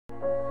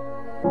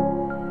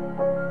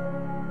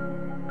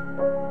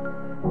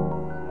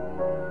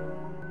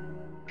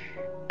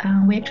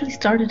We actually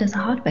started as a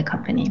hardware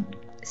company.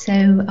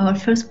 So our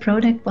first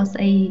product was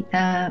a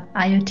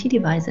IoT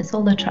device, a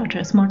solar charger,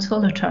 a smart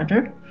solar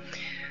charger,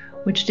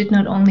 which did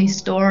not only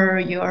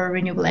store your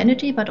renewable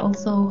energy, but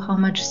also how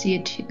much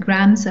CO2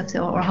 grams of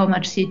or how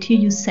much CO2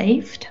 you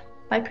saved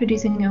by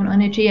producing your own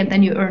energy, and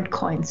then you earned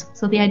coins.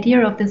 So the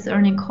idea of this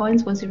earning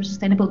coins was your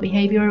sustainable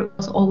behavior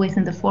was always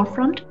in the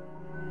forefront.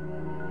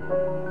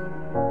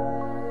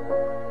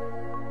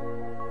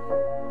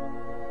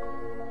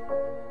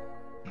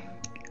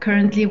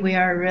 Currently, we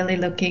are really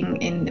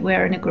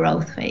we're in a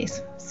growth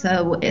phase.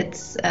 So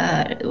it's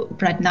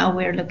right now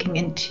we're looking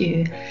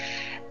into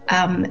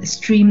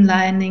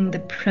streamlining the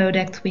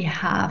products we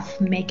have,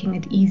 making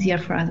it easier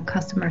for our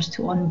customers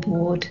to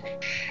onboard,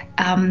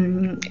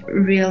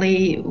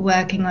 really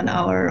working on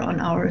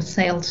our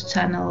sales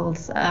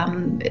channels,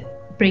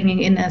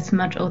 bringing in as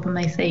much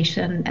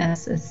automation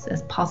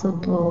as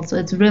possible. So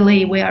it's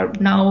really, we are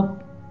now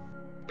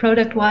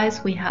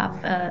product-wise, we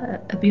have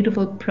a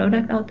beautiful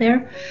product out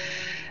there.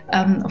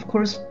 Of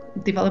course,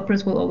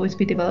 developers will always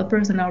be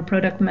developers, and our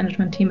product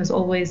management team is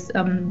always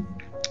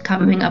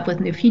coming up with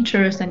new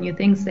features and new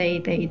things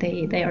they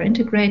are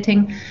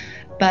integrating.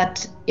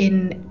 But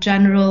in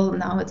general,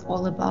 now it's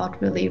all about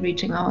really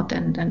reaching out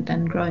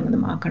and growing in the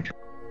market.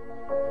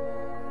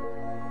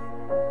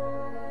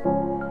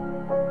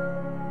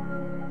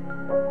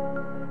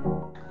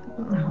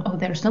 Oh,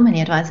 there are so many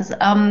advices.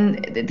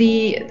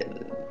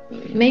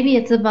 Maybe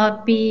it's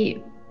about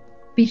be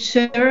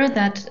sure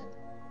that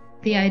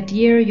the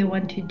idea you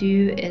want to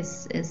do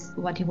is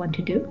what you want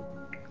to do,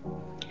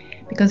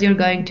 because you're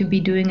going to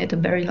be doing it a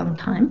very long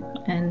time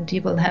and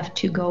you will have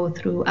to go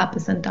through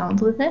ups and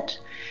downs with it.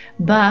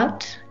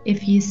 But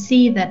if you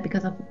see that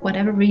because of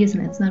whatever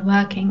reason it's not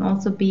working,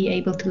 also be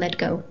able to let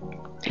go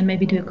and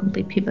maybe do a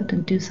complete pivot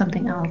and do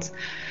something else.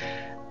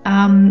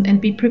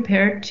 And be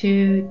prepared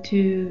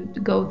to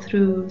go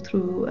through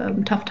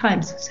tough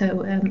times. So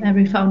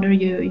every founder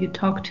you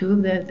talk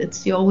to,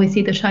 you always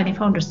see the shiny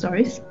founder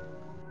stories.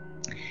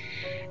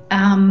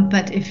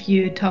 But if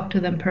you talk to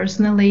them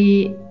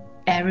personally,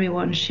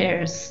 everyone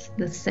shares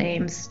the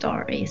same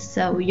story.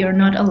 So you're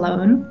not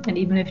alone. And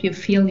even if you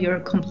feel you're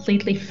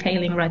completely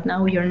failing right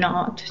now, you're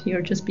not.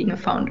 You're just being a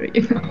founder,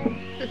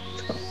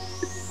 So.